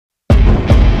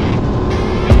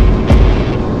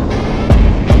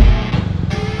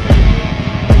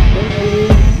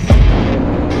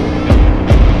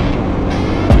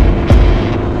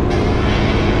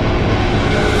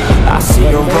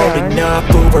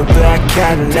her black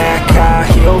Cadillac, high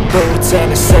heel boots,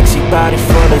 and a sexy body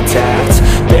full of tats.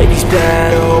 Baby's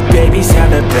bad, oh baby's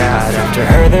hella bad. After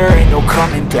her there ain't no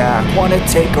coming back. Wanna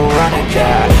take a run at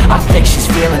that. I think she's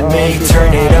feeling me.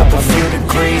 Turn it up a few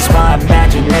degrees. My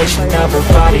imagination of her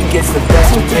body gets the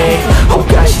best of me. Oh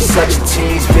God, she's such a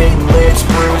tease. Bitten lips,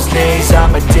 bruised knees.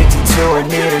 I'm addicted to her,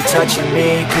 need her touching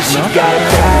me. Cause she got a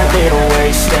bad little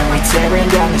waist, and we tearing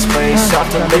down this place. Off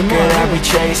the liquor that we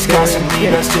chase. Got some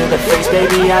needles to the face.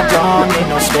 Baby, I don't need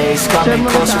no space. Coming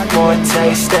closer for a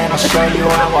taste, and I'll show you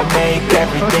how I make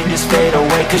everything just fade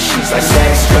away. Cause she's like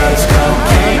sex, drugs,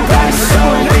 cocaine, body so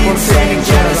insane.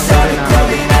 Jealous of the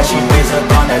clothing that she wears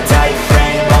up on that tight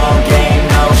frame. All game,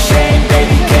 no shame.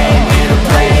 Baby came here to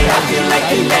play. I feel like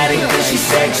an addict cause she's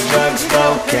sex, drugs,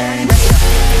 cocaine.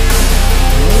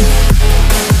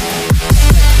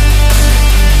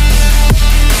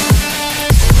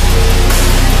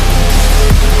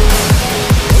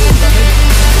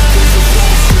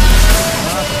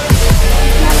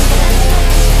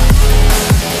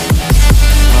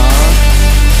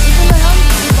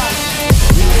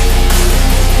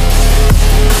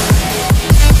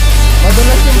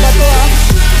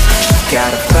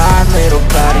 Got a fine little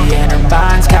body and her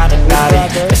mind's kinda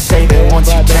naughty. They say that once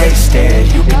you taste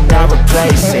it, you cannot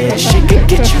replace it. She can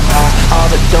get you high, all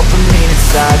the dopamine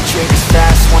inside. Triggers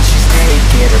fast once she's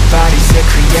naked, her body's a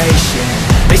creation.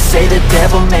 They say the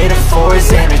devil made her for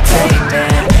his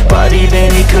entertainment, but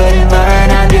even he couldn't learn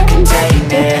how to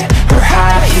contain it. Her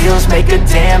high heels make a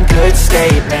damn good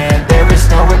statement. There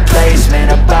is no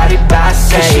replacement, a body by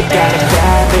Satan. She got a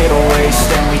bad little waist,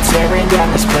 and we tearing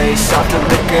down this place. Off the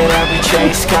liquor that we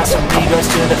chase. Got some egos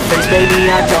to the face.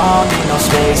 Baby, I don't need no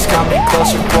space. Coming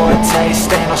closer for a taste,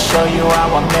 and I'll show you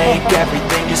how I make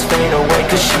everything just fade away.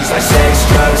 Cause she's like sex,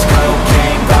 drugs,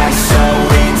 cocaine, body so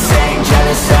insane.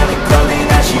 Jealous of the clothing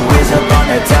that she wears up on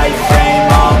that tight frame.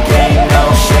 All game, no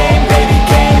shame. Baby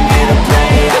came here to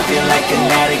play. I feel like an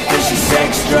addict cause she's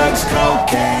sex, drugs,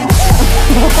 cocaine.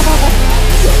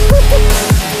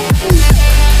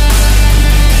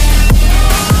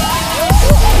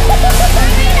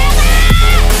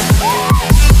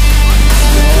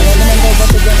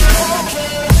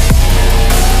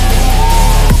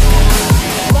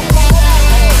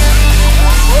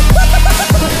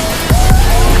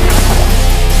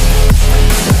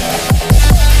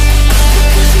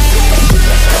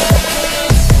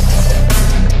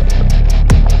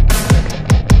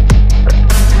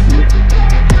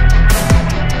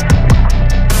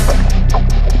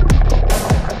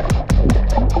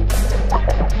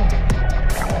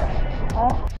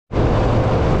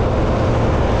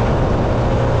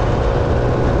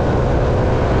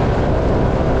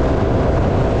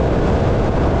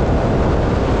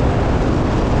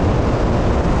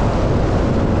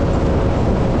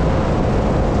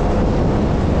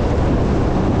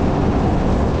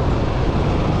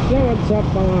 What's up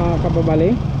mga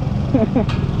kababali?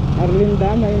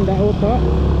 Arlinda, Mainda Auto.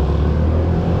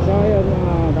 So ayun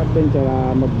mga ka-adventure,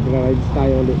 mag-rides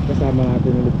tayo ulit. Kasama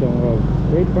natin ulit yung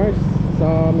Roadtrippers.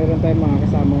 So meron tayong mga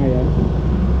kasama ngayon.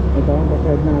 Ito ang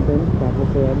pa-ride natin.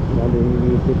 Tapos yun, bali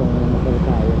itong nakal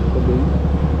tayo today.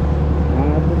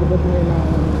 At bubot mo yun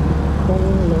ang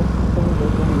Tonglo.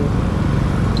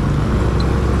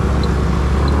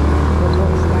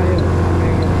 Pag-walks tayo sa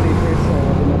may Roadtrippers. So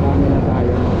dinadami na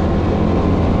tayo.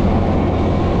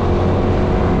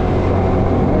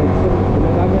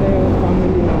 Dinadami na yung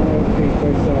family ng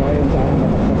Roadtrippers. So ayun, sana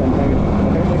magandang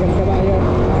ka tayo.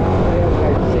 Ayun,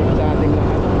 kahit safe sa ating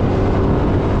lahat.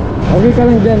 Okay ka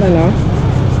lang dyan, ano?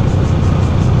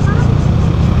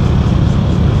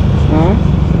 Ha?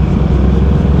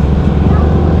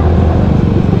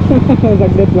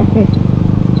 Saglit lang.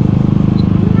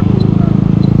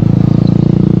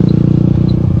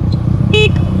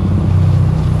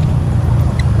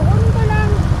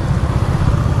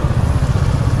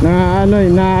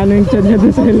 Na ano yung tiyan niya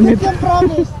doon sa helmet.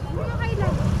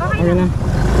 Okay na.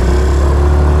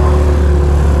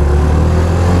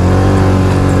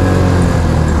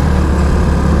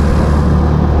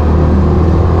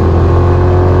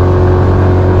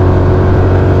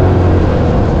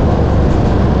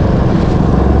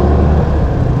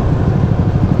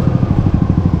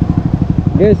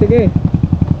 Sige, sige.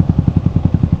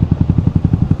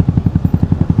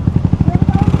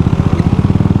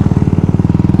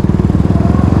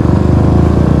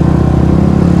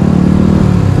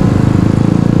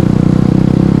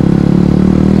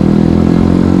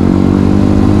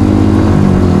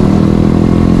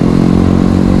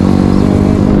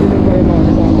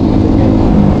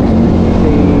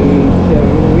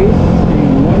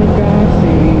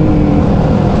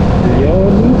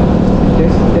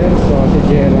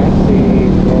 Jera, si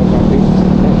Roadtrippers,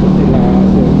 tapos sila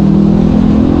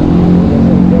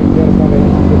Roadtrippers pa rin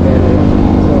si Bella.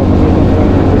 So makita na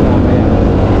lang natin mamaya.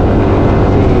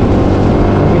 Kasi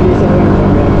mabilisan lang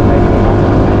kung meron tayo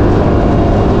makakamayan. So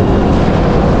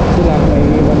sila may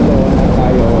iwan doon at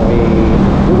tayo ay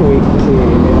uuwi kasi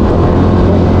meron pa tayo.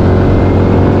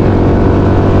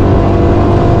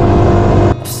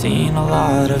 I've seen a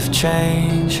lot of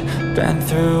change, been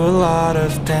through a lot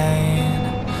of pain.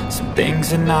 Some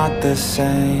things are not the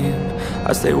same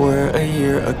as they were a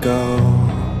year ago,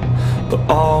 but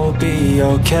all will be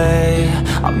okay.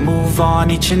 I move on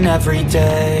each and every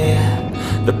day.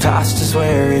 The past is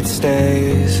where it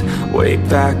stays, way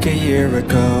back a year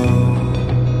ago.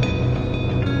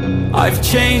 I've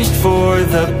changed for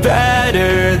the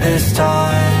better this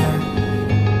time.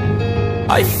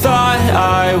 I thought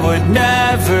I would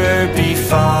never be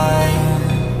fine.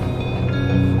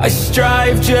 I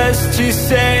strive just to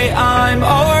say I'm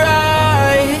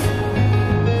alright,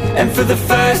 and for the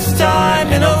first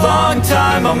time in a long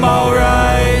time I'm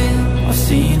alright. I've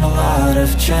seen a lot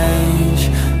of change,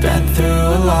 been through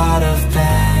a lot of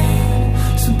pain.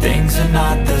 Some things are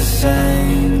not the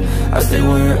same as they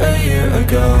were a year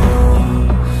ago,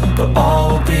 but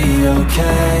all will be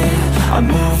okay. I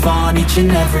move on each and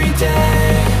every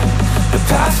day. The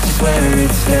past is where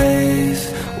it stays,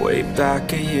 way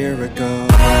back a year ago.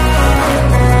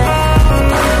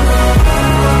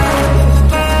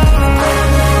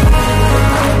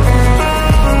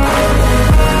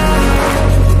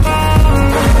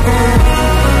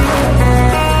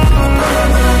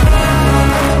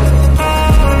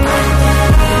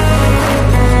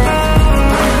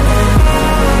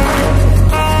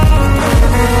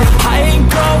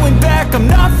 I'm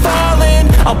not falling,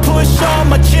 I'll push all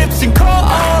my chips and call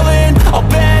all in. I'll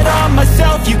bet on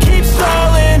myself, you keep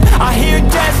stalling. I hear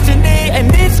destiny and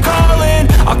it's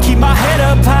calling. I'll keep my head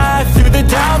up high through the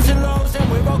downs and lows, and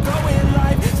we're all going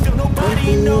live. Still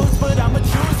nobody knows, but I'ma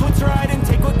choose what's right and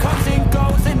take what comes and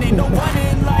goes. And ain't no one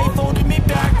in life holding me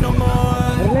back no more.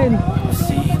 I've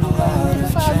seen a lot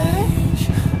of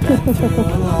change, been through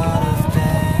a lot of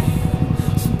pain.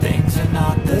 Some things are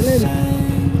not the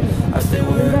same as they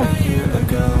were a year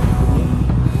ago,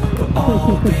 but all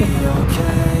will be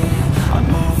okay. I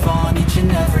move on each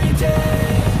and every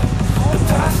day. The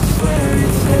past is where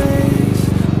it stays,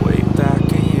 way back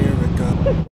a year ago.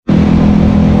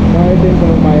 Kahit din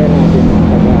pagbabayan natin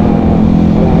taga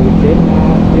palawit din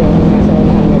at yung nasa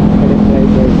unahan magpalit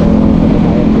driver, so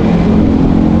pagbabayan din natin.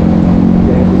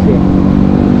 Dito siya.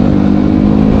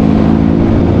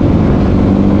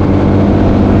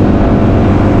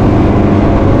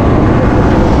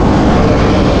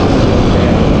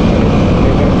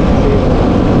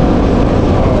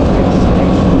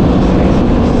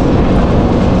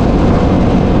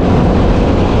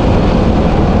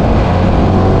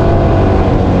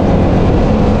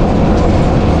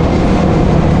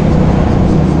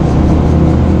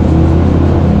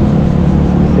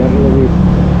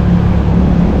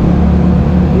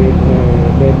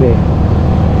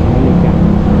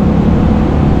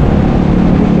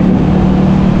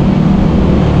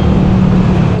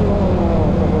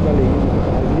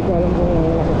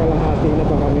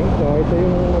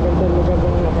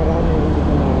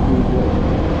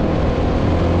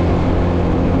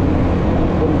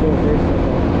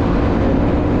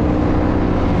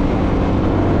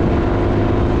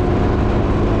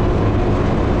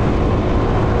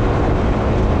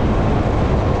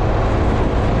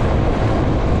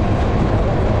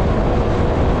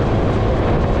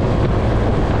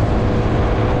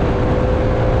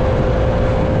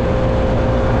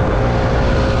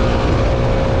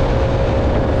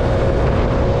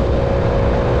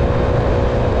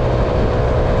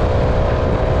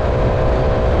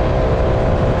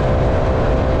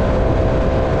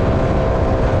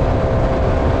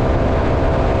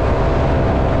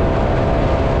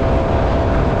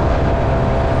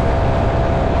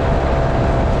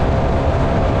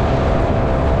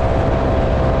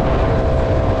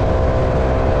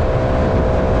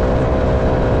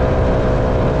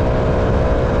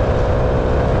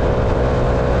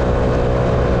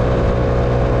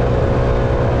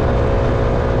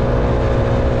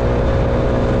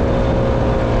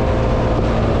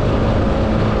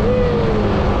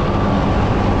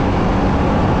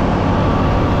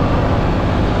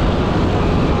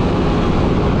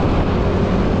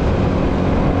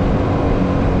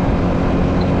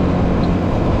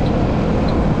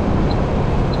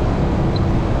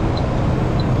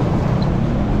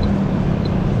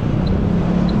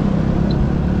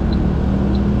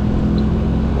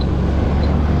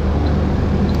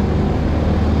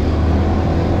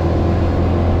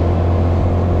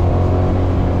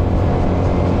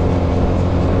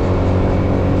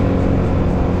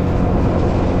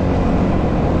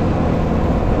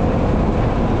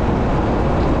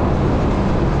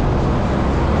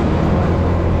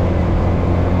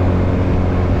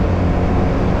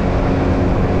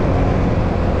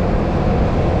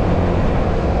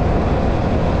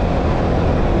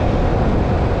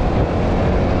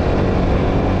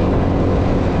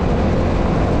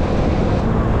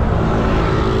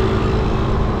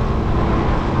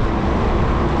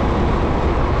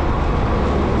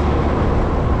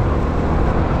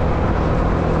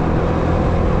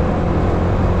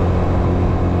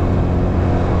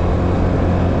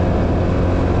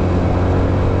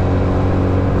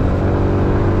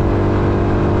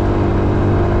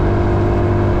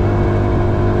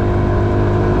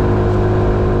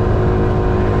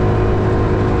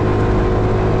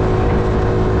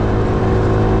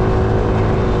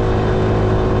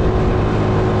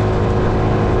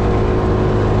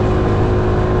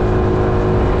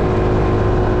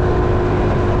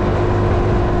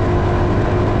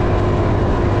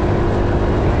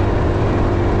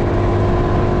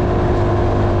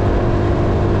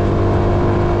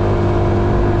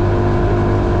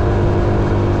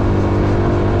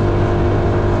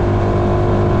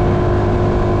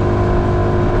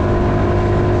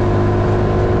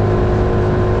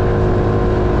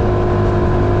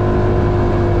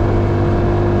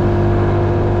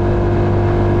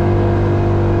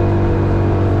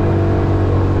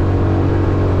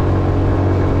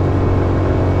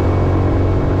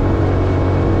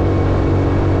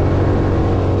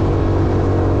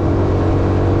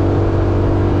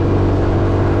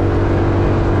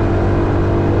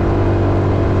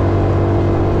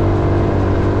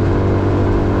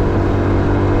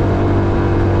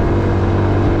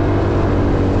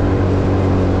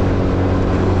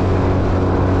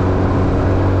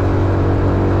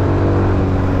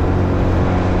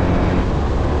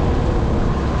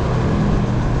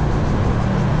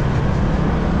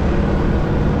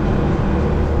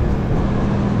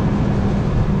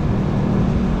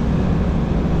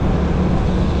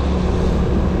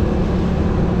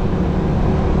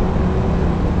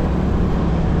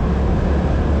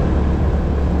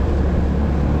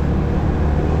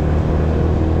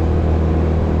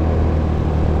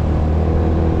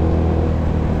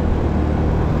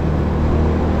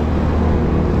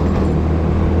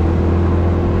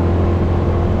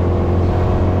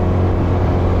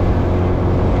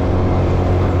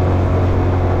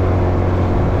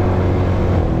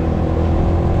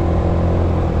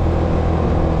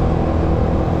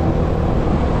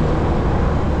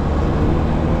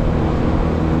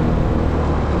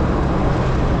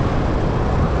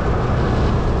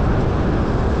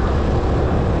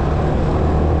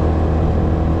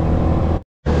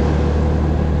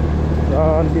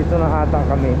 dito na ata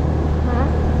kami. Ha?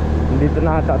 Dito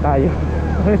na ata tayo.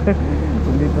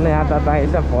 Dito na yata tayo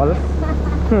sa falls.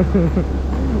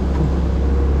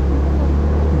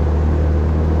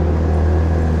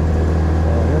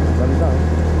 Oh, yan, ganda.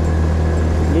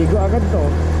 Ligo agad to.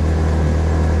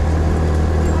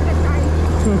 Agad tayo.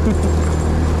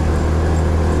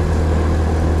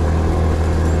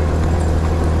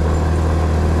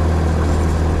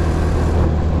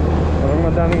 Parang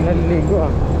madaming naliligo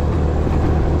ah.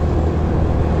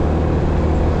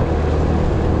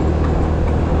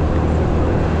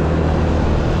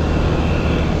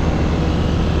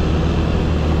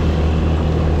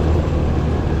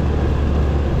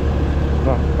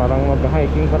 Parang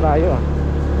mag-hiking pa tayo ah.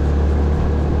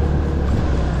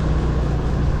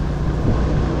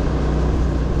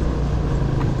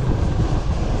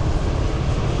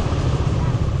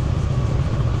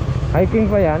 Hiking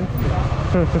pa yan?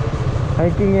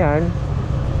 Hiking yan?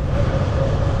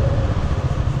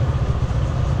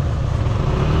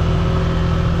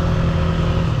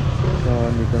 So,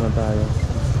 dito na tayo.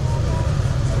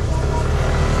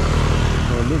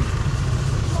 Solid.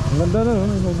 Ang ganda na, no?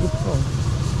 Ang gusto.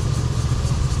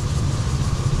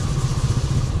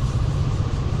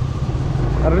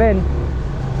 Arlen.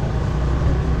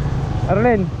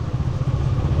 Arlen.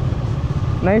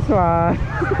 Nice one.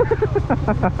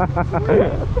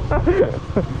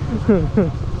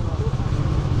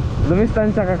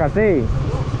 Lumistansya ka kasi.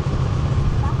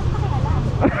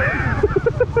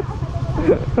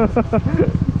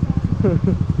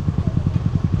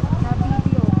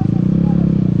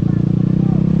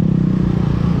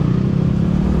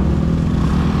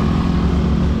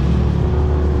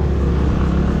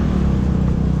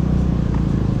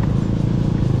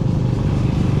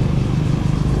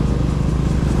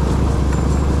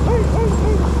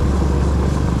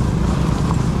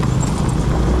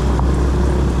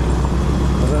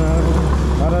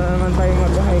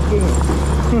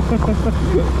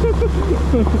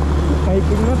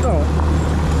 Hiking na to.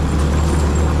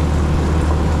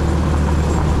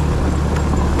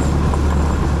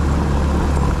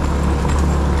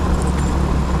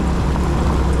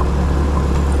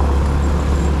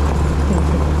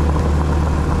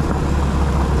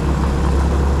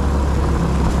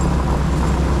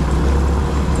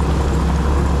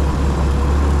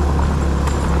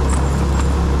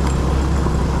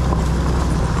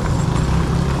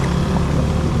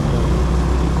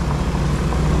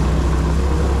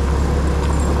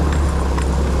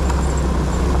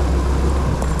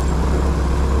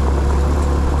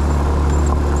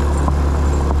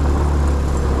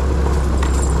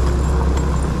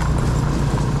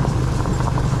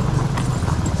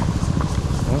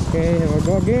 Okay, here we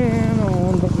go again.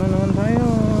 Undok na naman tayo.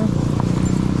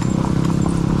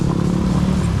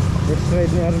 First ride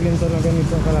ni Arlene to na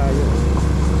ganito kalayo.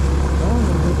 Oh,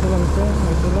 nandito lang siya.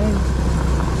 Ito lang.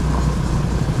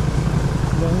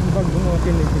 Lang pag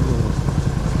gumawakin na siguro.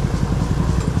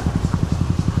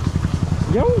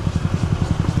 Yo!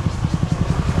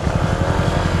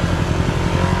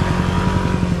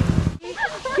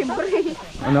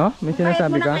 Ano? May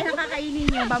sinasabi ka? Kahit mo na kayo nakakainin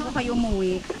nyo bago kayo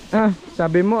umuwi. Ah,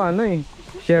 sabi mo ano eh,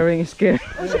 sharing is care.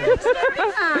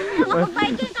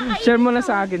 Share mo na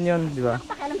sa akin yon, di ba?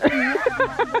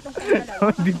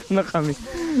 Dito na kami.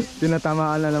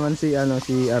 Tinatamaan na naman si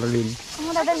si Arlene.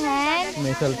 Ano dadalhin?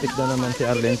 May salpik na naman si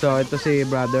Arlene. So ito si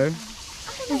brother.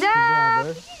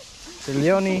 Si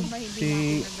Leonie,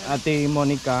 si Ate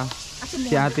Monica,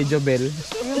 si Ate Jobel. Ay,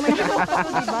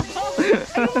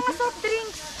 mga soft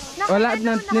drinks. Wala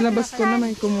na, nilabas ko na,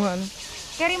 may kumuha na.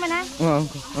 Carry mo na? Oo,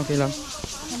 okay lang.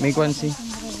 May kwansi.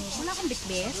 Wala akong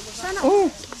bitbit. Sana. Oh!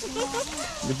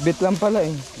 Bitbit lang pala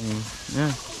eh.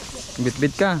 Yeah.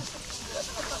 Bitbit ka.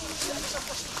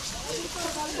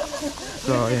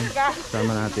 So, ayan.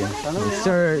 Sama natin.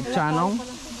 Sir Chanong.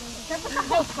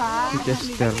 Si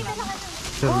Chester.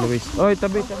 Sir Luis. Oy,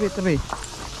 tabi.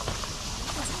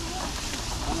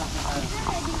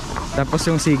 Tapos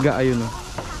yung siga, ayun oh.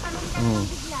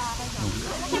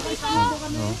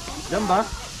 Yan ba?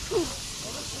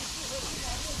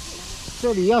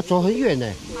 这里要走很远呢，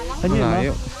很远吗？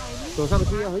 Malayo. 走上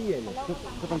去要很远呢，这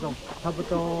当中差不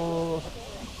多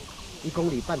1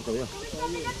公里半左右。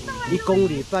1公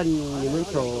里半，你们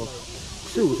走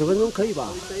40-50分钟可以吧？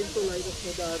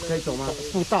可以走吗？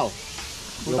步道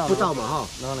有步道嘛哈，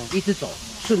然后呢，一直走，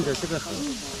顺着这个河。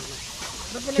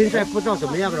现在不知道怎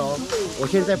么样了哦，我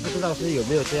现在不知道是有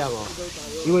没有这样哦，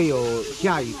因为有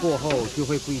下雨过后就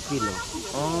会规定了。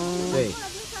哦，对。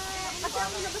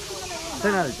在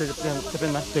哪里？这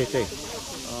边吗？对对。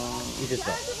一直走。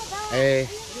哎，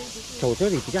走这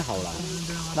里比较好啦。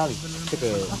那里？这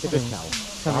个桥。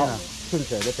然后顺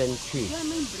着那边去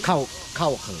靠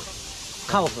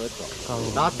河走，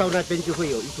然后到那边就会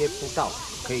有一些步道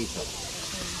可以走，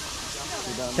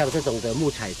像这种的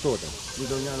木材做的。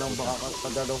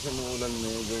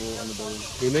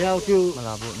你们要就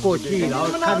过去，然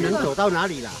后看能走到哪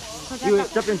里啦。因为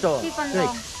这边走，对，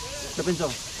这边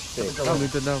走，对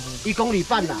，1公里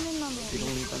半啦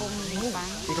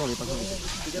，1公里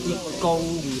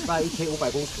半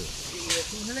，1,500公尺。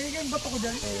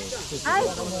Ay,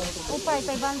 upay,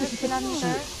 500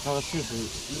 kilometer. 40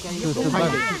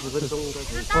分钟应该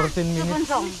是。 14 minutes.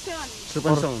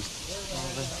 Supansong.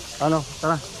 Ano,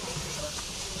 tara.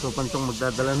 Supansong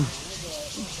magdadala na.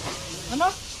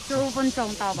 Ano?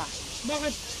 Supansong tao ba?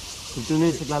 Ito na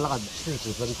yung naglalakad.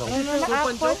 40分钟。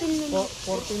 14 minutes.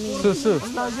 Susu.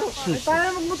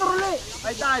 Tayo magmotor ulit.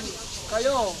 Ay, Tan.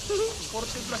 Kayo.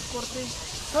 40 plus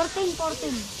 40. 14.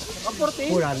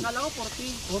 不然，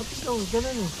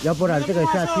要不然这个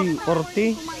下去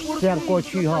，40，这样过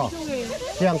去哈，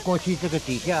这样过去这个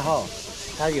底下哈，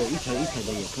它有一层一层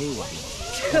的也可以玩，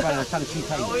要不然上去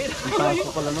太远。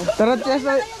 Tara,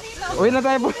 Chesa. Uwi na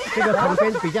tayo po. 这个旁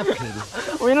边比较平，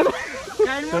 Uwi na tayo.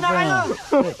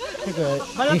 对，这个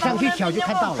你上去瞧就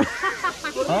看到了，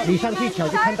你上去瞧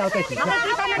就看到在底下。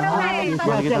 Makita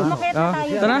na这样走。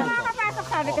 Tara. Papasok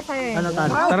sabi ko sa'yo eh. Ano, Tan?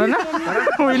 Tara na.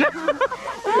 Uwi na.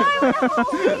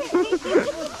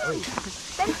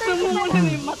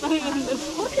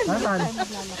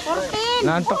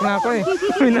 Naantok na ako eh.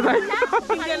 Uwi na tayo.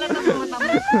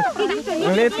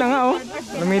 Ang liit na nga oh.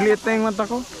 Lumiliit na yung mata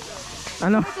ko.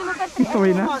 Ano?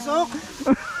 Uwi na.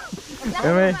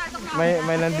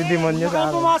 May nandidemonyo sa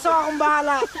akin. Pumasok akong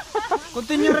bahala.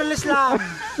 Continue release lang.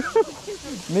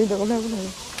 May ako na.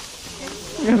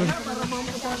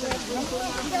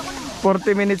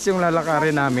 40 minutes yung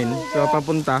lalakarin namin. So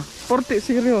papunta. 40,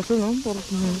 seryoso no?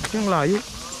 40 minutes yung layo.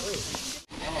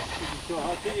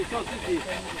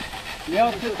 你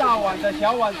要吃大碗的、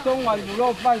小碗、中碗卤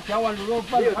肉饭、小碗卤肉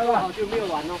饭，看看好就没有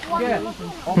碗哦。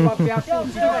我们不要顾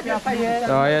忌，不要太远。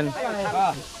 So ayan.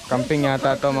 Camping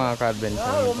yata to mga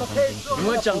ka-adventure. 你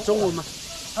们讲中文吗？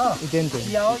 Itente.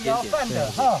 摇饭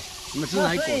的哈。你们是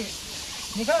哪一国？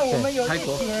你看我们有一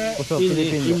节 Puso,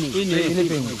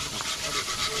 Philippines.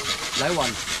 来碗，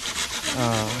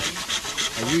 Ah,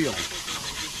 游泳。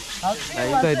好，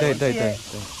对。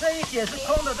这一节是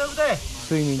空的，对不对？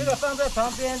 Swimming. 这个放在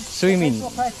旁边。 Swimming.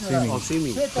 开始了。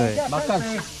 Swimming. 所以等一下开始。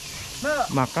那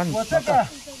Makan. 我这个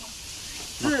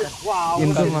是哇，我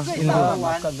Indo 是 ma. 最大的 Indo.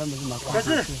 碗。可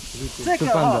是这个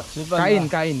Supando. 哈，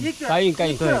 Kain. 一个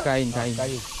对, kain.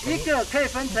 一个可以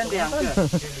分成2个。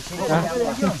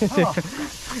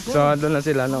 So doon na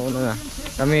sila nauna na.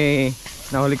 Kami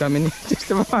nahuli kami ni Just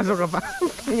papasok ka pa.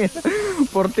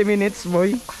 40 minutes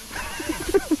boy.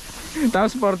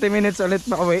 Tapos 40 minutes ulit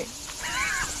pa uwi.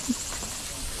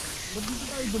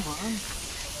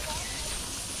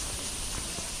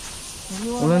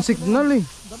 Walang signal eh.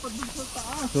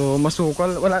 So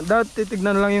masukal. Wala, dati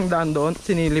titignan lang yung daan doon.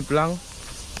 Sinilip lang.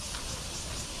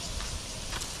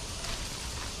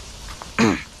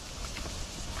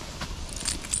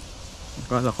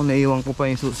 Akala ko naiwan ko pa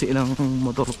yung susi ng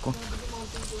motor ko.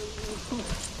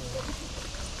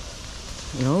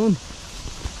 Yun.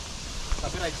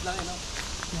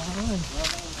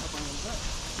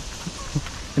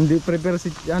 Hindi prepare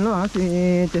si si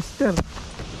Chester.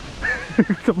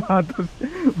 Sapatos.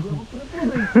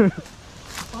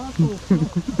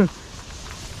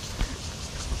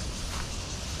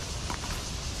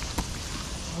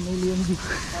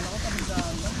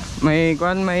 May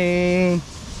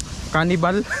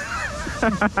cannibal.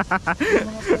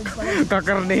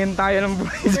 Kakarnihin tayo ng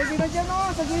buhay.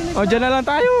 O, dyan na lang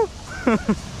tayo.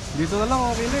 Dito na lang,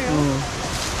 okay na yun.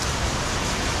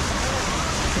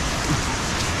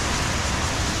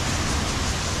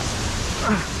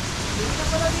 Dito na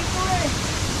pala dito eh.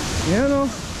 Yan o.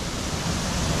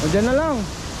 O, dyan na lang.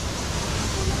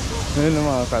 Ayun o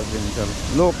mga ka-adventure.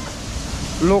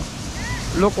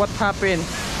 Look what happened.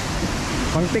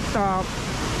 Pang TikTok.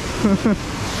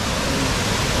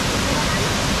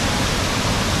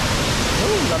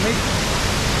 Oh, lamig.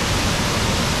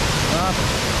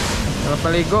 Tara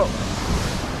paligo.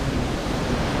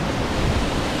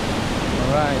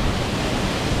 Alright.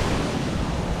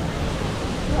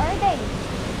 Where are they?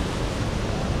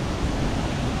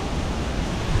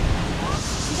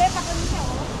 Hindi pa kami siya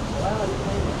oh.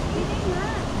 Hindi nga.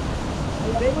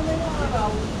 Ay, mo na yung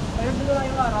araw. Ayun mo na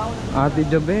yung araw. Ate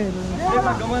Jabel. Hindi,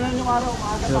 magamanan yung araw.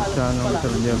 Sir sana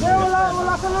Sir Jabel.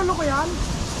 Wala sa lolo ko yan.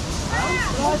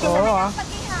 Oo ah.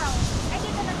 Pag-ihaw. Ay,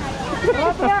 dito na tayo.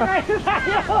 Kaya kayo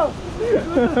tayo.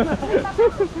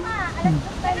 Ma, alam ko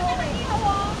tayo. Pag-ihaw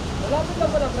oh. Malapit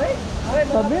lang pala, pre.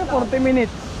 Sabi 40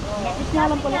 minutes. Lapit nga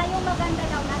lang pala. Yung maganda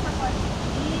daw, nasa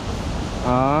 40.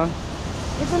 Ah,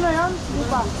 Ito na yan, di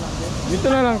ba? dito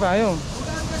na lang tayo.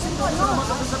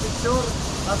 Sa picture.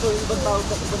 Kaso ibang tao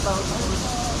sa ibang tao.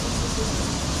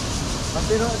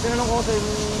 Kasi tinanong ko sa yung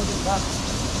maganda.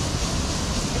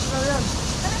 Ito na yan.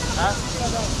 Ha?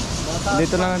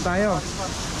 Dito na lang tayo.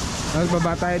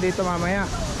 Magbaba tayo dito mamaya.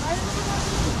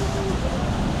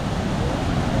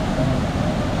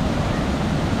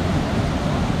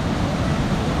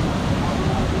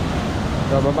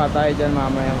 So baba tayo dyan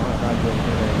mamaya mga kadyo.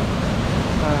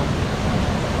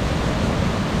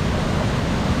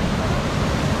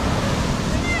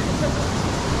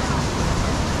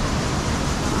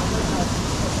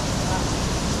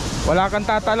 Wala kang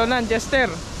tatalonan, Chester.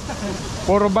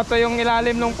 Puro bato yung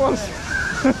ilalim ng falls.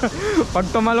 Pag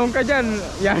tumalong ka dyan,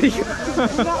 yari ka.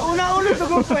 Una-una sa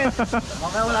group eh.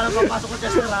 Okay, wala nang papasok ko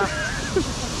Chester ha.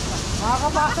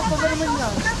 Makakapasok pa ba naman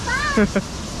yan?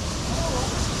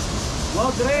 Wow,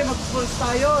 Dre, mag-pulse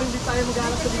tayo. Hindi tayo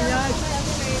mag-aarap sa binyag.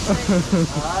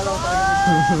 Halo tayo.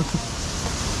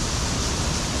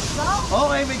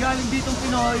 Okay, may galing ditong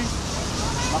Pinoy.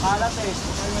 Makalat eh.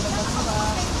 Okay, walang masama.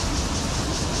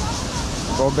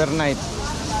 Overnight.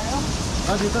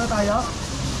 Ah, dito na tayo?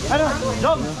 Ano?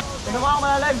 Dom! Tingnan mo ako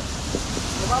malalim.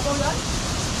 Nababaw yan?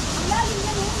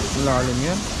 Malalim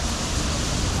yan.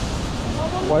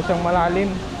 Kuha siyang malalim.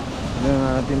 Ano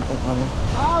natin itong ano.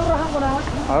 Aurahan ko na.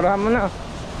 Aurahan mo na.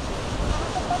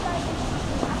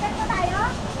 Akan pa tayo?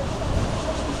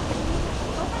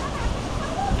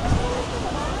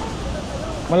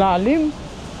 Malalim.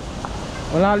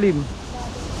 Malalim.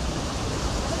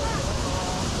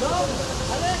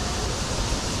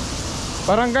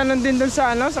 Parang ganun din dun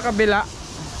sa ano, sa kabila.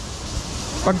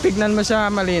 Pag tignan mo siya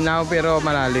malinaw pero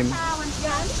malalim.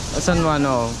 Asan mo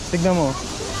ano? Tignan mo.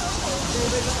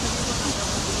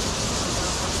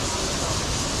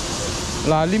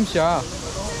 Lalim siya.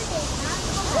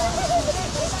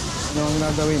 Ano ang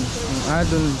gagawin? Ah,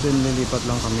 dun lilipat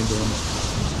lang kami doon.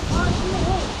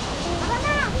 Tara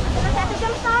na! Tara sa ating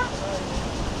gamsa!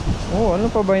 Oh, ano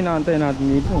pa ba inaantay natin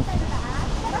dito?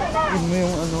 Tara na! Tignan mo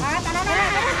yung ano. Tara na!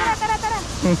 Tara!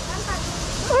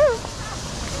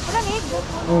 Malamig!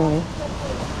 Oo.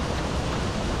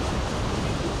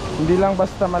 Hindi lang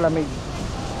basta malamig.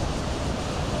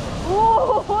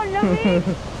 Oo! Lamig!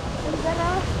 Ang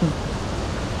sarap!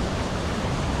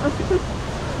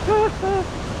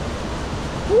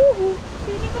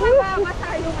 Pili ko magkakasa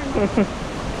yung ano.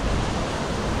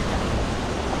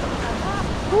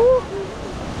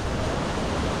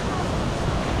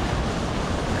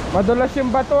 Madulas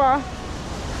yung bato ah.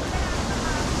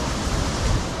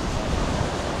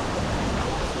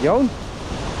 Yun.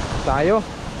 Tayo.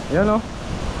 Yan oh.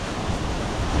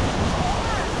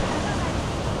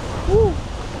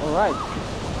 Alright.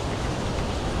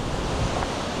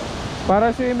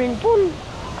 Para swimming pool.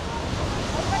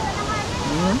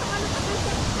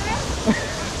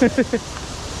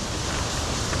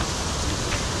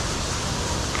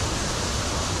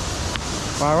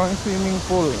 Parang swimming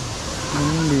pool.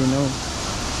 Linaw.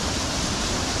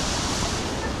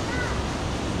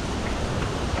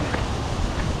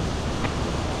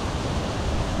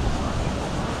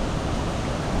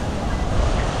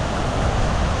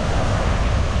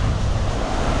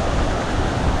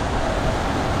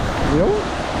 Yo,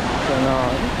 sana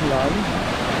lalim.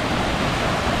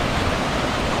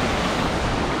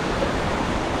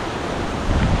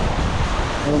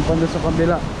 Meron pa doon sa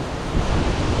kabila.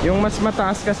 Yung mas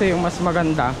mataas kasi yung mas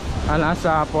maganda.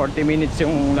 Nasa 40 minutes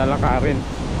yung lalakarin.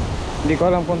 Hindi ko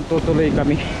alam kung tutuloy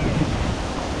kami.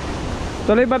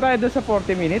 Tuloy ba tayo doon sa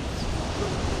 40 minutes?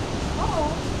 Oo.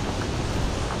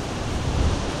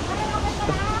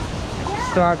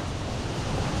 Truck.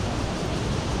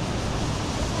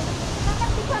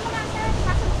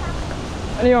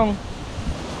 Ano yung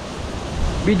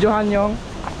videohan yung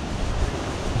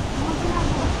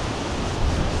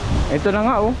ito na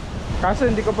nga oh. Kaso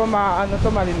hindi ko pa maano to,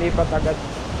 malilipat agad.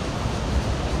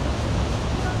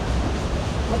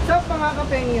 What's up mga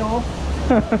kapengyo?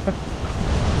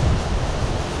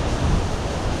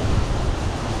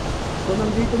 So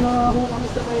nandito na ako kami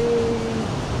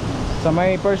Sa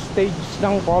may first stage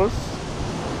ng falls.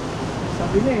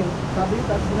 sabi na eh. Sabi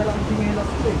tapos na lang tingin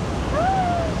ko eh.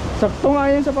 Sakto nga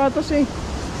yung sapatos eh.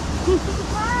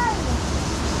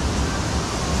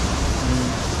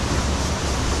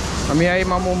 Kami ay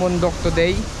mamumundok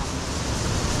today.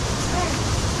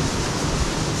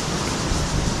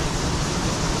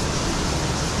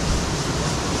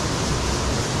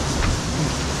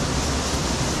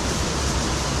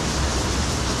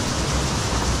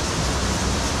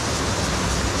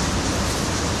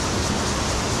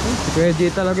 Kuya J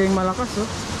talaga yung malakas, oh.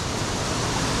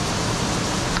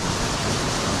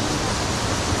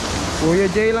 Kuya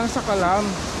J lang sa kalam.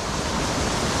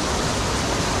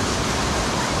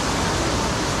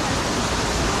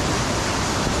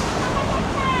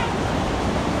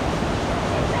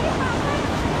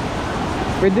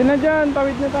 Pwede na dyan,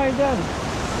 tawid na tayo dyan.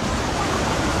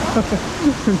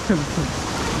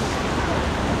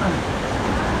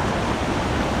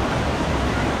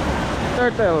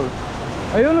 Turtle.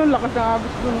 Ayun, ang lakas ng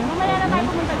agos dun. Mamaya na tayo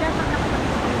pumunta dyan pag nakapag.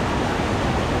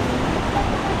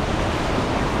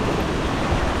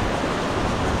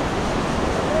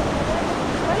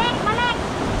 Malik! Malik!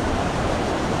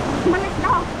 Malik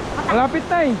daw! Malapit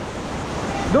na eh.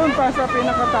 Doon pa sa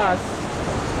pinakataas.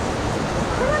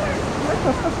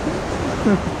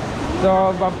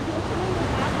 So,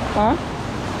 ha?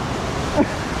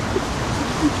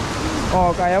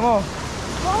 Oh, kaya mo?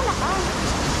 Oo, laka.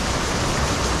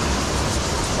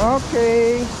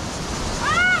 Okay.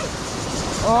 Ay!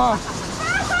 Oh,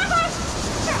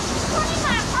 Kunin mo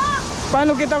ako!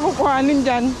 paano kita kukuhanin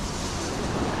dyan?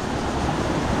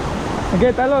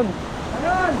 Okay, talon.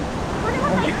 Kunin mo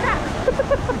sa isa!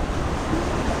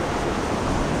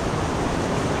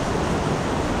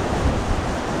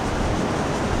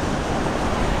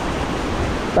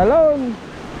 Talon.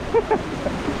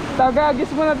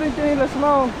 Tagagis mo na ito yung chinilas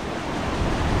mo.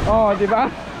 Oh, di ba?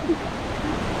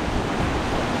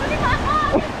 Kunin mo ako!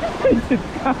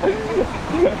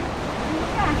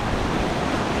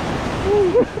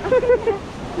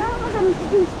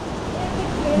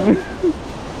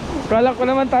 Kala ko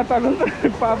naman tatalon na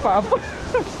nagpapa-apa.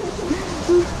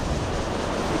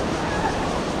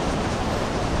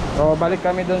 So balik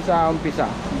kami dun sa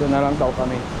umpisa. Doon na lang daw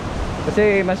kami.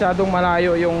 Kasi masyadong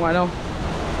malayo yung 40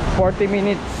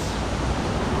 minutes.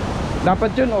 Dapat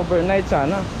yun overnight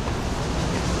sana.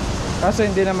 Kaso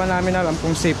hindi naman namin alam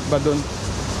kung safe ba dun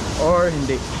or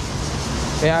hindi.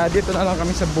 Kaya dito na lang kami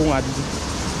sa bungad.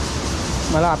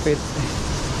 Malapit.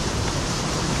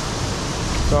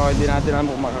 So hindi natin alam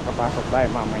kung makakapasok tayo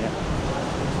mamaya.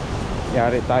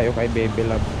 Yari tayo kay Baby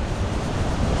Love.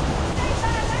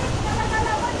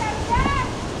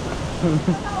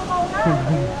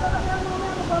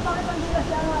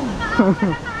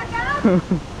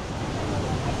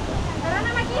 Tara na,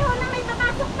 mag-ihon na, may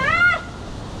papasok na!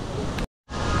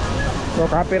 So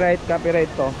copyright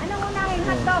to. Anong unahin?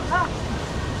 Hotdog?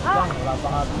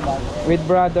 With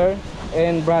brother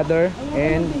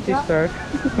and sister.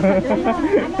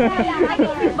 Ano kaya?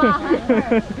 Ayaw yung bahay.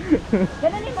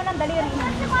 Ganunin mo lang daliri.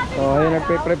 So ayun,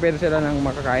 nagpe-prepare sila ng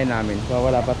makakain namin. So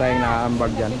wala pa tayong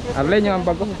naaambag dyan. Arlen, yung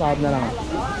ambag ko sa sahod na lang.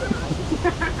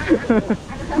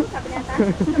 Sabi niya ta?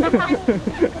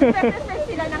 Prepare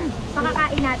sila ng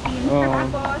makakain natin. Oo.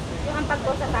 Tapos, yung ampag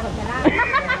ko sa sahod na lang.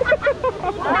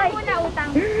 Utang muna,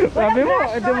 utang. Sabi mo,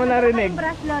 ito mo narinig.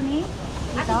 Brush, Lonnie.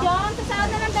 Ate John, sa sahod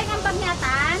na lang tayo ng ampag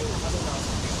niyatan.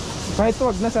 Kahit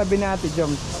wag na, sabi ni Ate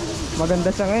Joms.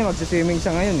 Maganda siya ngayon, magsiswimming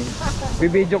siya ngayon eh.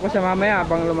 Bibidyo ko siya mamaya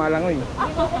habang lumalangoy.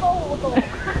 Uto.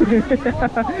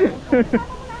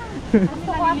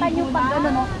 Sukuatan yung pag ano,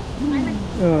 no?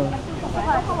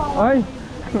 Ay!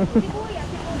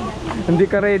 Hindi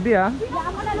ka ready ha?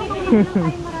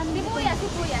 Sibuyas.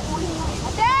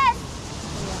 Ades!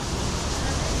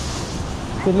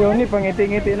 Si Leonie,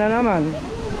 pangiti-ngiti na naman.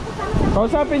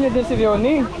 Kausapin niyo din si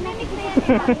Leonie.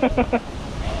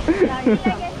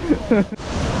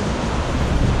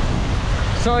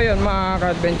 So yun mga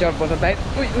ka-adventure, punta tayo.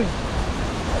 Uy!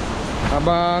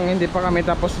 Habang hindi pa kami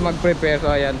tapos mag-prepare, so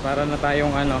ayan, para na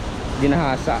tayong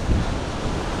ginahasa.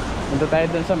 Punta tayo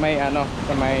dun sa may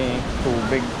sa may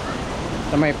tubig,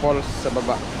 sa may falls sa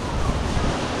baba.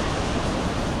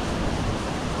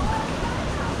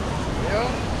 Ayun.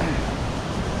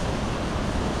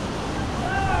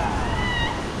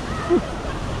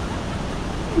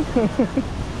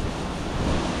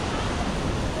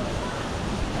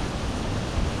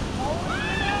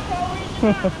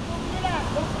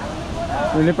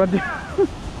 Lilipad yun.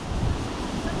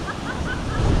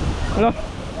 Hello?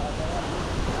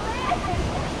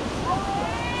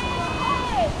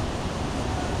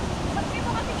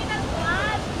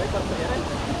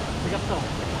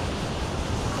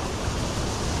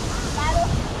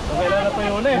 Kailan na pa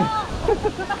yun eh.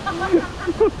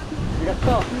 Bigat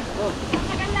to.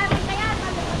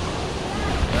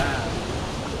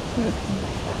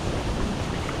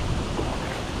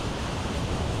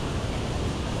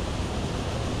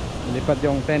 Lipad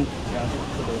yung tent. Wala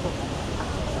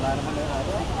naman na yung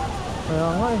araw. Kaya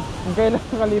nga eh. Kung kailan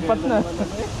nakalipat na.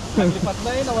 Naglipat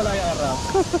na eh, nawala yung araw.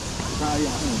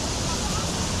 Sayang.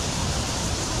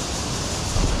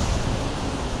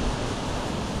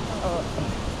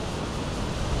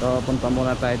 So punta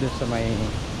muna tayo dun sa may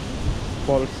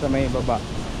falls sa may baba.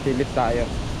 Silip tayo.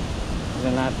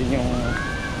 Tignan natin yung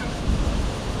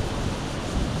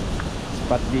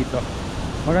spot dito.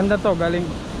 Maganda to,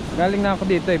 galing na ako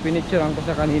dito pinicturean ko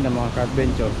sa kanina mga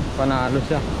ka-adventure. Panalo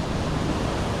siya.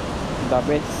 The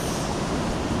best.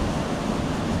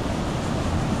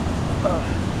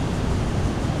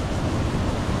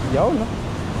 Yaw no.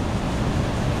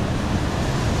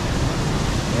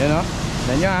 Ayan o,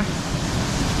 tignan nyo ah.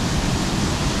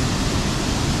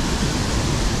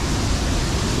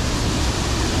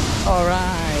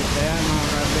 Alright, ayan mga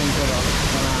ka-adventure,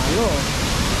 panalo.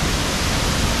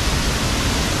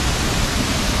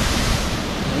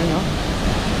 Ayan o.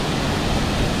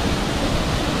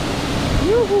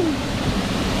 Yuhuu.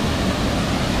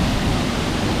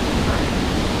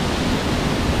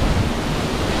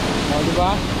 O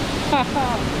diba? Haha.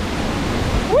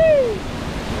 Woo!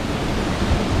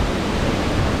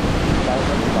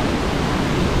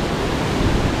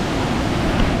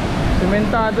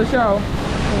 Sementado siya oh.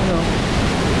 Ano?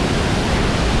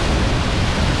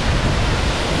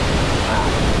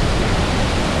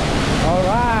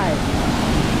 Alright.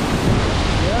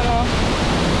 Yan oh.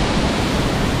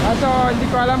 So hindi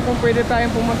ko alam kung pwede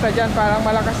tayong pumunta dyan. Parang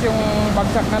malakas yung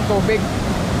bagsak ng tubig.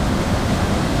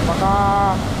 Baka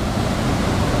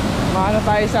maano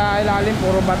tayo sa ilalim,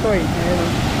 puro bato eh. Ayan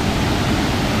oh.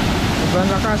 Sobrang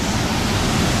lakas.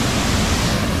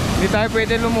 Hindi tayo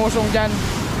pwede lumusong dyan.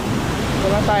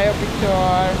 Wala tayo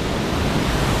picture.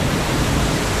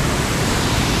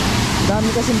 Dami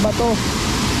kasing bato.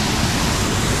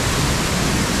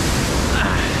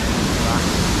 Diba?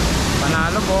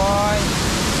 Panalo boy.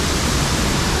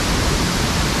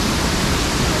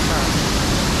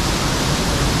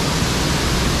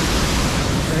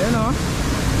 Ayan o.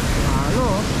 Panalo.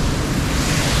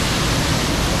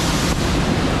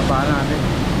 Baba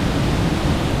natin.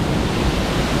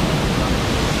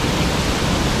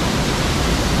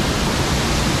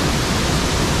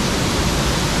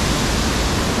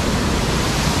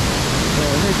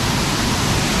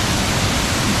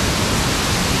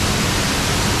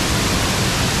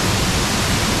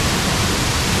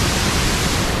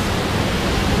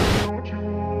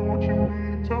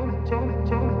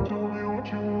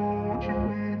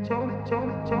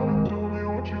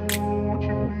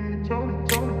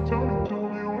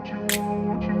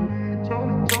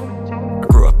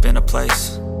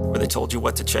 Told you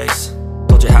what to chase,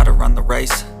 told you how to run the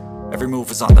race. Every move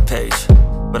was on the page,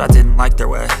 but I didn't like their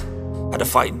way. Had to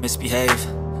fight and misbehave,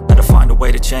 had to find a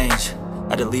way to change,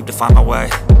 had to leave to find my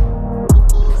way.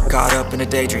 Caught up in a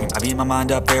daydream, I beat my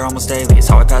mind up there almost daily. It's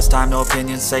how I pass time, no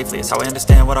opinions safely. It's how I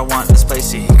understand what I want in this place,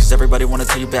 see. Cause everybody wanna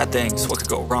tell you bad things, what could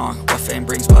go wrong, what fame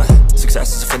brings. But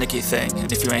success is a finicky thing,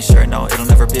 and if you ain't sure, no, it'll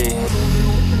never be.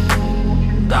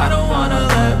 I don't wanna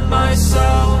let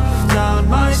myself down,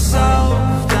 myself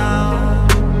down.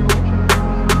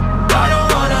 I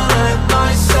don't wanna let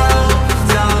myself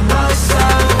down,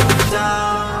 myself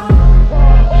down.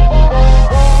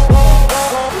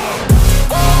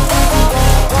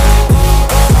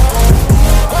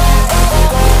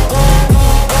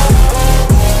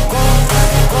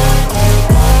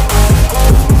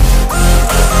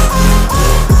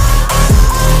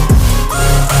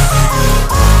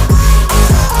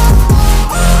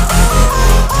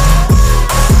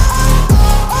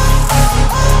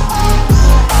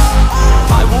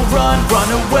 Run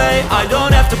away, I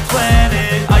don't have to plan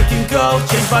it. I can go,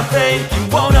 change my fate, you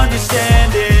won't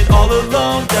understand it. All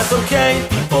alone, that's okay,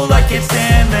 people I can't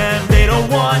stand them. They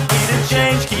don't want me to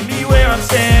change, keep me where I'm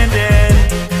standing.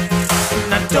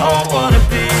 And I don't wanna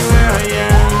be where I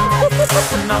am.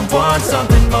 And I want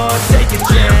something more, take a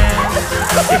chance.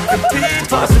 It could be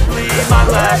possibly my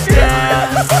last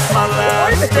dance, my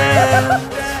last dance.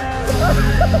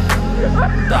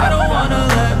 I don't wanna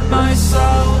let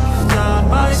myself down,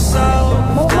 myself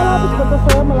down.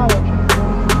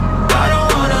 I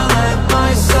don't wanna let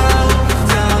myself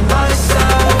down,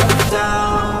 myself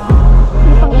down.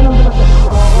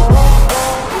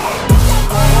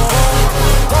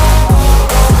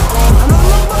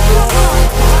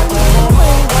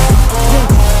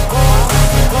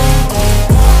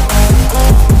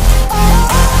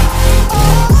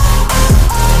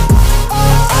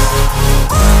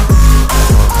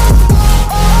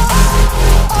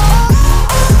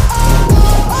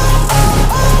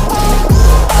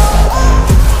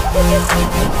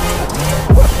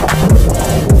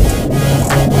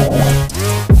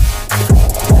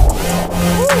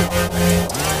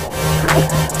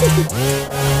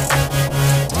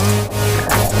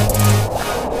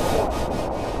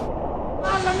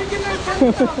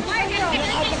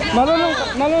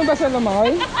 Marunong ba siya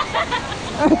lumangoy?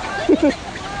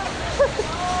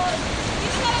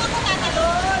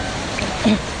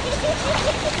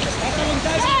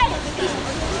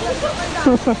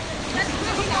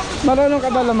 Marunong ka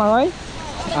ba lumangoy?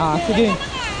 Ah, sige.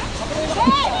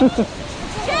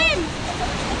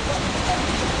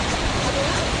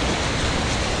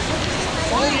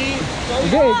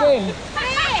 Sige, sige.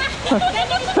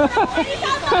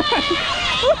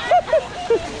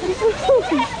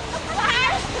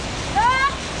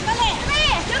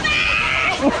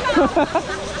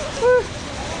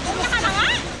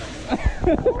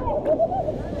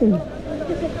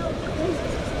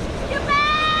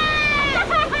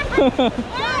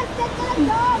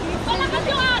 Malakas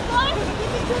yung agos!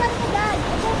 Pipicturan mo dyan!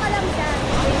 Upo ka lang dyan!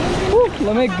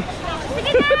 Lamig.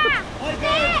 Sige na!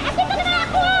 Sige! Asin ka naman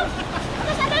ako!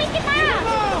 Kasaluhin kita!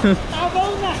 Tabaw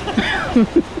na!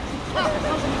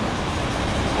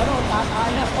 Ano,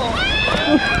 tataya ko.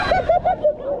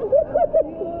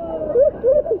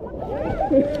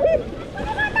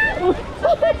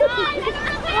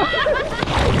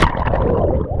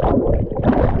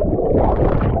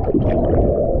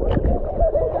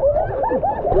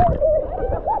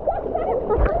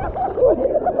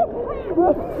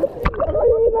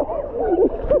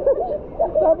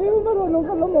 Sabi mo marunong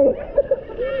ka lumangoy.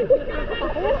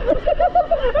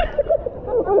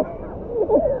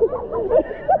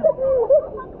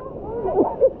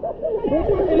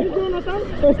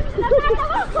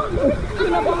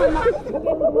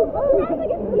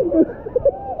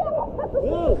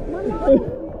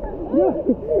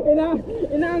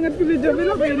 Inaangat ko si Joby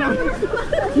lang kayo na.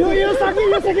 Yung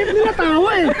sakit nila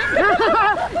tawa eh.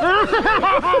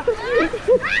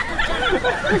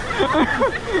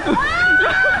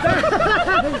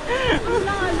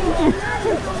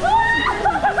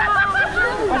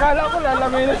 Akala ko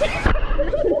lalamay na siya.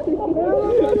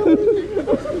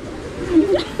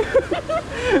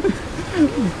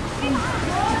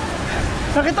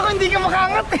 Nakita ko hindi ka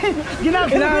makaangat eh.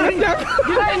 Ginangat na rin kita.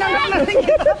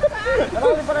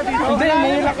 Marami pala dito. Hindi,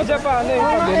 nihila ko siya pa. Ano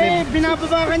eh,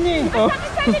 binababakan niya eh. oh.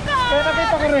 Kaya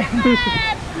nakita ko rin.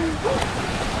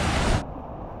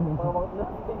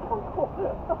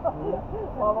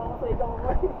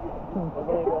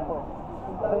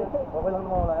 Okay lang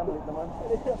naman wala yan, balik naman.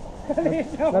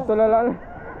 Natulala na.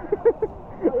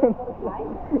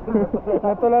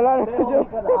 Natulala na siya.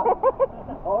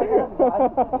 Okay ka lang.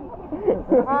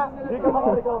 Hindi ka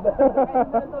makarecover.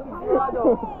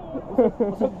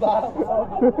 Busog ba?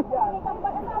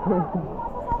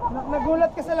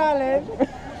 Nagulat ka sa lalim.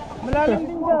 Malalim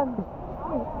din dyan.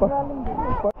 Malalim din.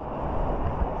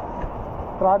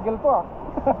 Struggle po ah.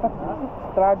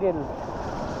 Struggle.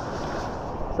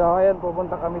 So ayan,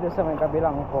 pupunta kami doon sa may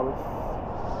kabilang falls.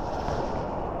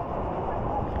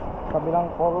 Kabilang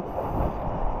falls.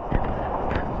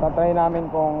 Tatry namin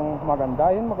kung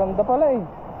maganda. Yun, maganda pala eh.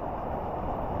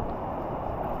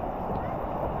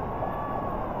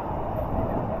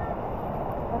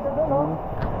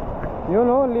 Yun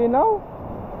oh, linaw.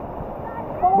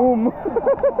 Boom.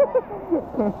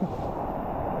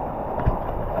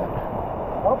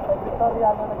 Oh, may Victoria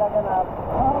na nagaganap.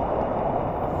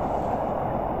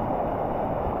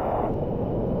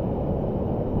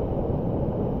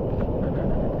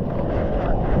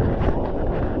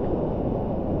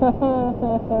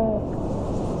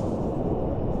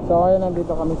 So ayun,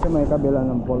 nandito kami sa may kabila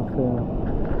ng falls yun.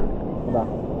 Diba?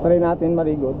 Try natin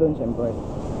maligo doon syempre.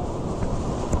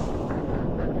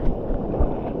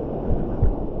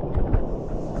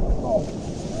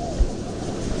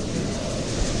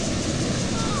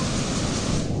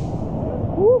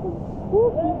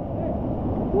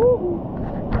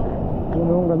 Yun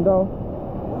oh, ang ganda oh.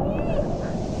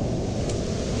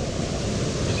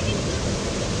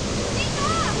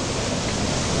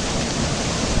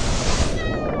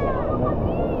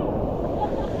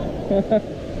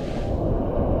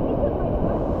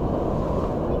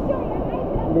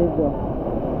 Dito.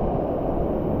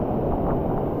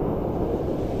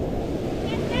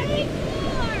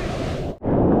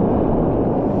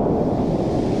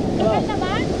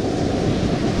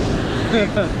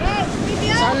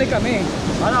 Sali kami.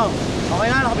 Ano? Okay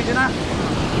na, nakabidyo na.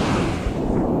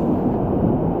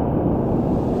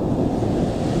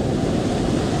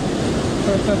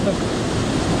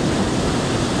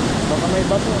 Baka may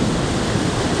bato.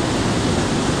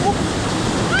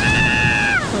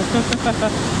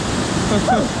 Wait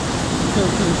lang.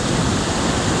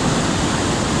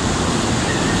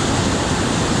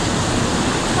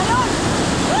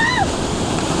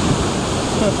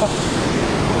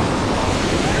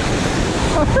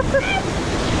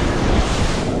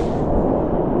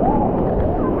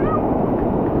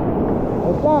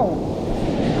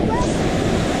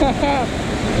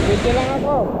 Video lang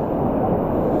ako.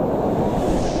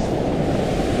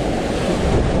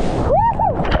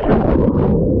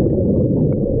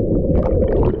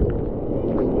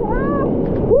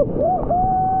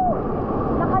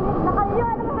 Nakaliyo,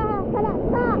 ano mga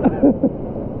salaksa.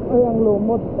 Ay, ang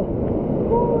lumot.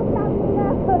 Putang ina.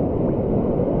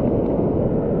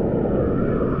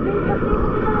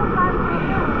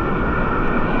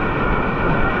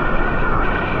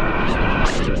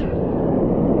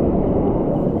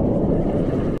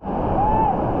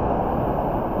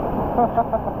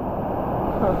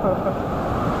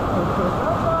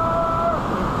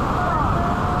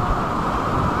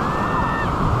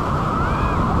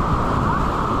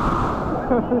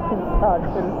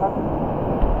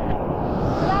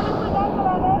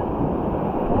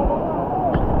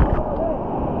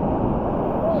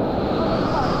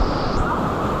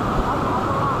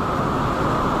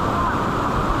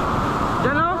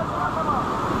 Diyan o.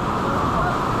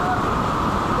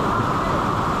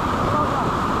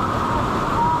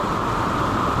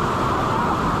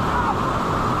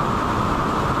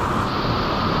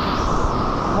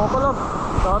 Makulog.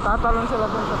 So tatalon sila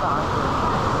dun sa taas.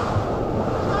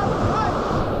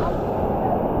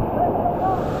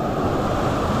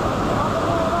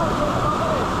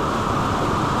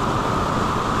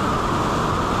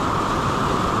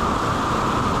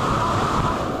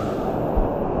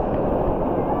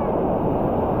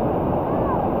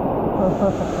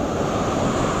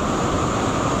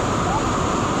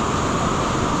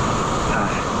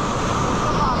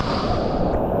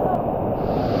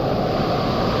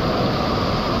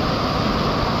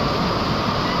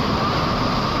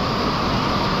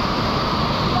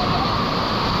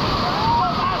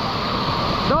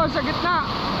 Doon sa gitna.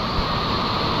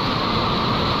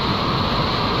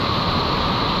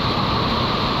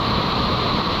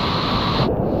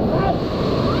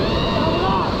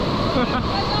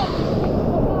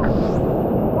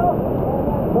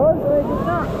 Doon sa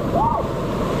gitna.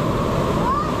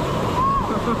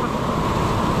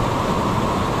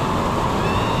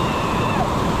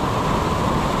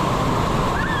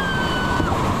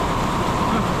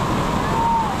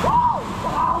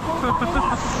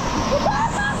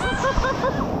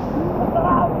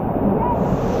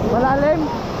 Malalim.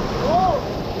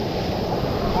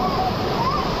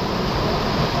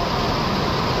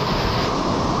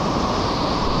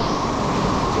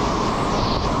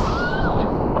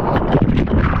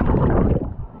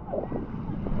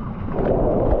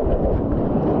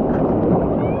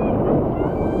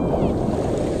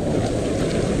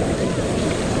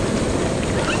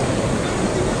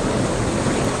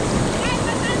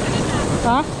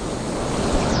 Ha?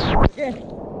 Okay.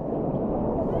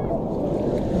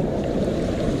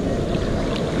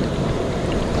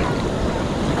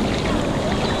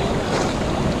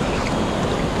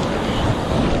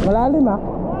 Malalim ah.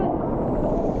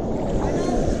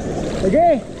 Sige.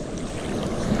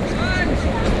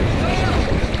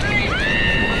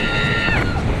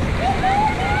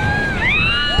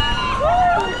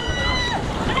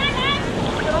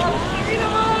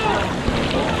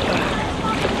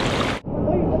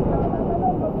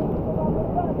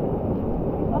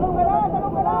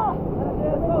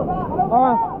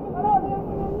 Oh.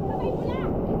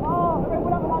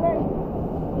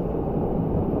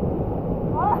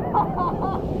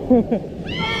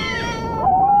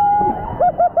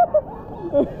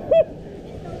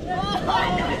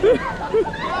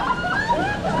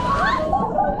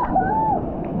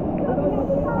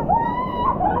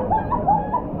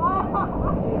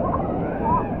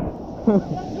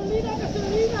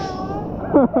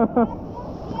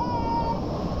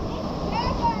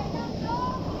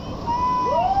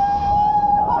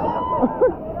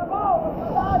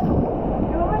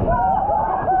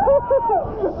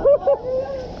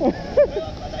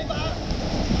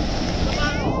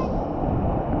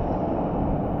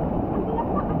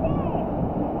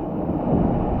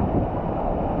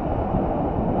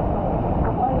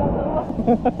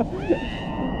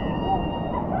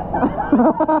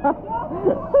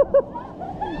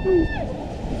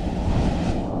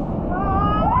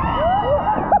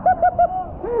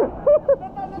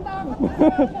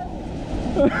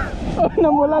 Oh,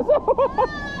 namula siya.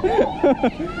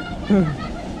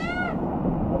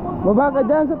 Baba ka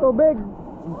dyan sa tubig.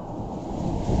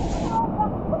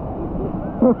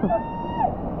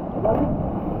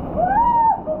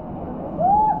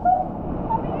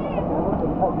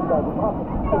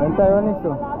 Yung Taiwanese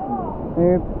to.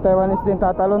 Yung Taiwanese din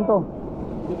tatalon to.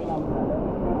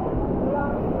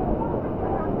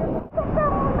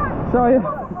 So yun,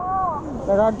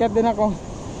 nakakyat din ako.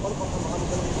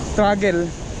 Struggle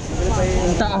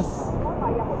ang taas.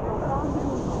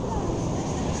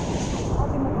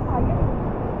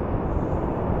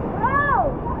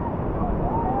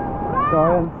 So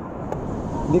ayun.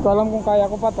 Hindi ko alam kung kaya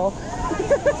ko pa to.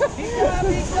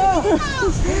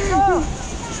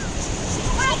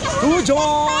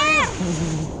 Tujoy!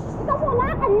 Ikaw wala,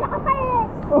 kanina ka pa eh.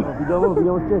 Bigyan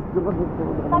mo chest.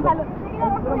 Tatalo. Sige na,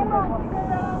 sige mo.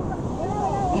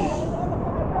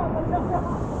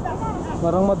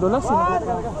 Parang madulas eh.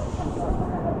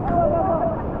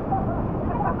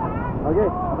 Okay.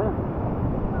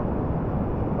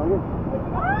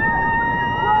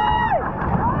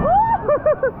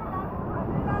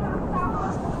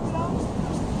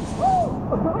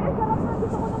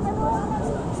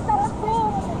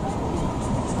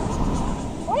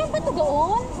 Uy, ang bato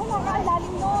doon? Wala ka,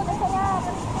 ilalim nun. Ang sarap.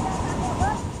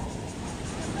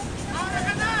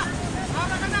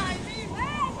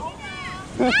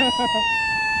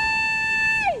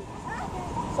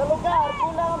 Sa lugar,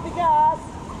 kulang ang bigas.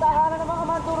 Tahanan ng mga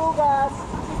mandurugas.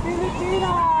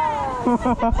 Pilipinas!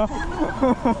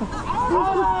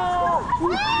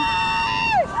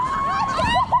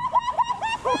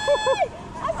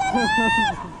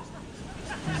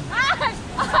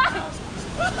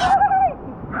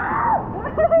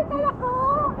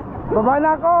 Baba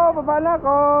na ako.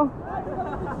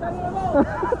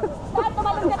 Dahil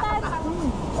tumalong ka tayo.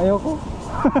 Ayoko.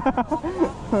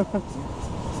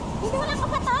 Hindi, walang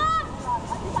kapato!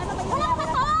 Walang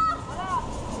kapato!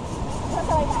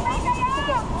 Sabay tayo. Sige,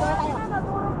 sabay tayo.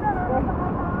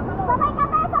 Sabay ka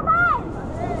tayo, sabay!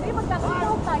 Hindi,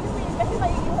 magkakasawag tayo. Kasi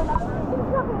maigil na lang.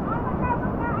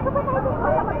 Sabay tayo dito.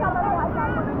 Kaya magkamaruhan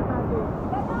tayo.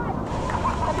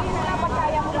 Sabihin na lang pag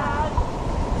kaya mo lahat.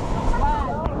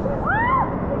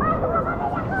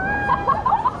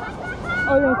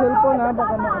 Oh, yung cellphone ha,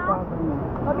 baka makapasok na.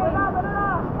 Okay.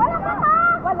 Wala ka ha?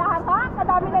 Wala ha?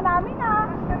 Kadami na namin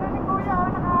ha. Kaya ni Kuya,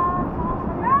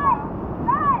 Hey!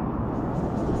 Hey!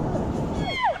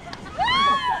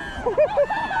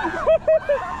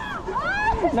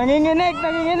 Nanginginig.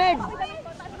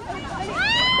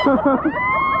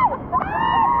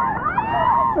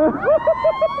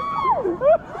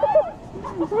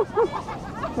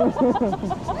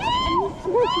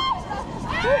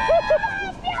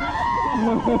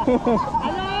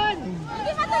 Alon!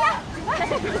 Hindi matula!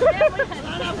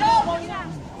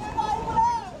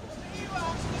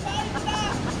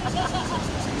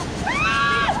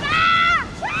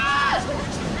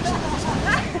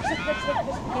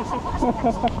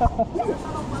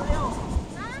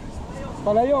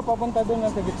 Palayo, papunta doon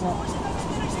sa gitna.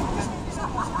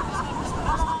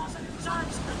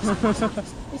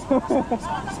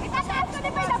 Itataas ko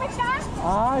din ba yung damit ka?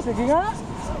 Ah, sige nga.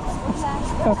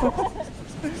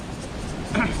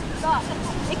 So,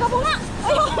 ikaw muna!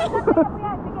 Ayun! Sige, kaya mo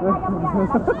yan. Wag mo. 1,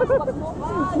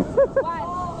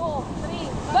 2,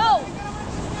 3, go!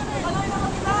 Paloy na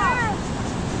kita!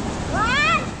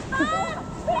 1, 2,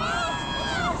 3!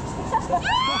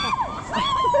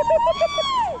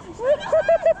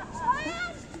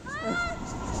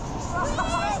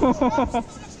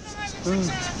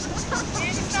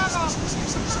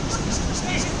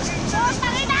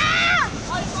 Tangin na!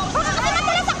 Baka kasi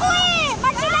matulas ako eh!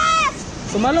 Matulas!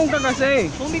 Tumalong ka kasi.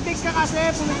 Pumitig ka kasi,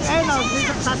 eh no,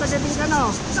 sasagabin ka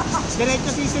no.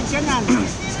 Diretso sisig ka yan.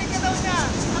 Sisig ka daw niya.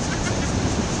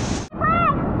 1,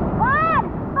 2,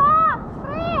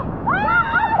 3!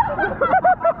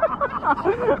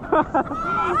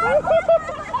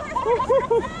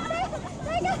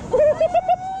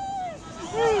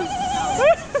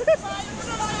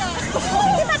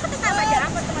 Hindi ba patatawa dyan?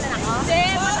 Ba't tumalan ako? Hindi!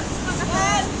 1,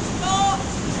 2,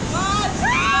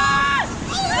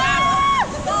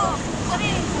 3,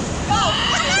 go!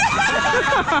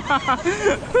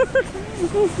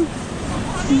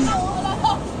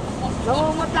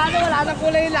 Namumutano, wala na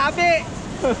kulay yung labi.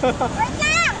 Wait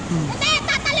lang! Hindi!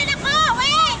 Tatalon ako!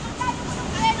 Wait!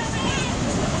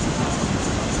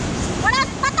 Wala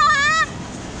pa to ha!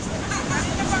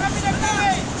 Hindi pa kami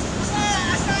nagtawin.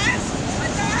 Atas!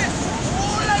 Atas!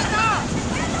 Ulay na!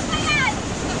 Ano pa yan?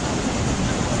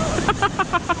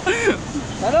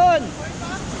 Talon! 1,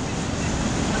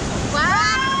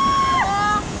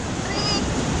 2,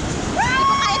 3. Hindi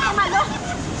ko kaya tumalo.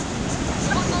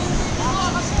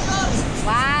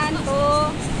 1, 2,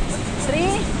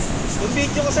 3. Yung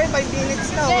video ko sa'yo, 5 minutes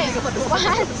na. Okay. Hindi ka pa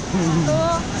 1, 2.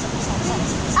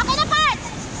 Okay na part!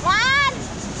 1,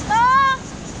 2,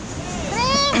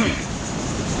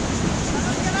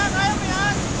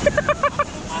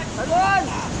 3. Talon!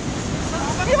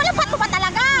 Hindi mo lang pato pa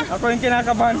talaga. Ako yung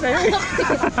kinakabahan sa'yo eh. 1,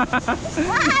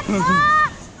 2.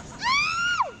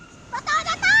 Pato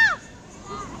na to!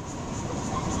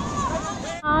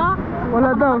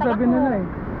 Wala daw, sabi nila eh.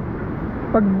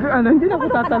 Pag ano, hindi na ako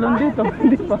tatalon dito.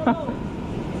 Hindi pa.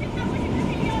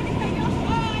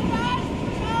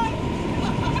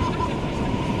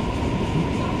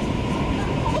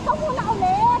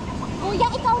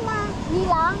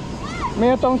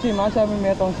 Township, sabi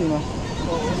Township.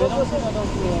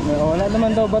 Wala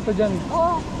naman daw bato dyan.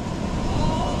 Oo.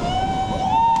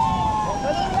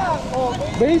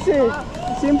 Basic.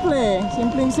 Simple.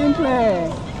 Simple.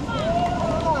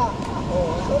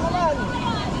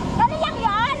 Dali lang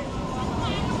yan.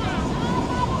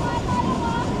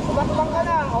 Tabang ka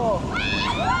na, oh.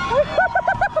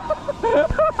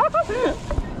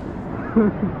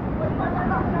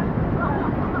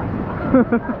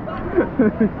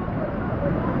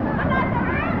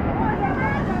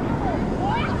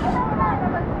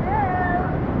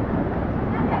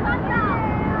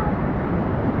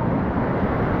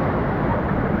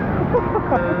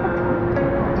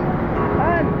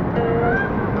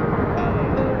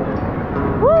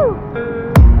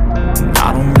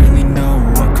 I don't really know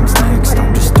what comes next.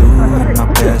 I'm just doing my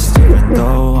best, even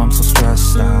though I'm so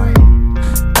stressed out.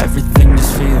 Everything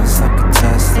just feels like a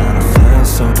test, and I feel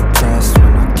so depressed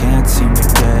when I can't seem to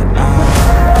get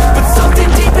out. But something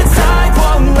deep inside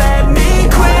won't let me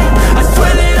quit. I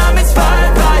swear that I'm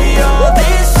inspired by all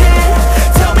this shit.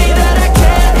 Tell me that I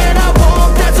can and I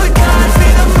won't. That's what guides me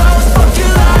the most. Fuck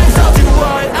your lies, I'll do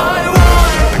what I want.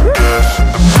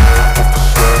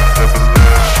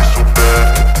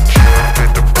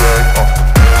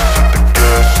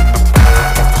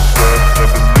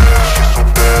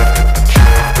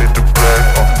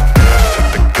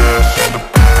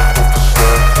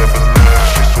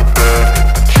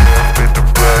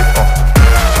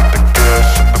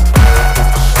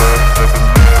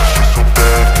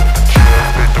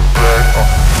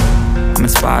 I'm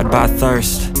inspired by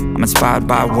thirst, I'm inspired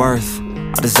by worth.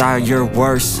 I desire your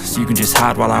worst, so you can just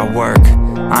hide while I work.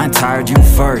 I ain't tired, you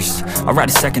first. I'll write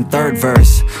a second, third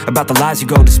verse about the lies you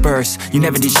go disperse. You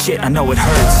never did shit, I know it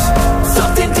hurts.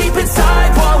 Something deep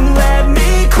inside won't let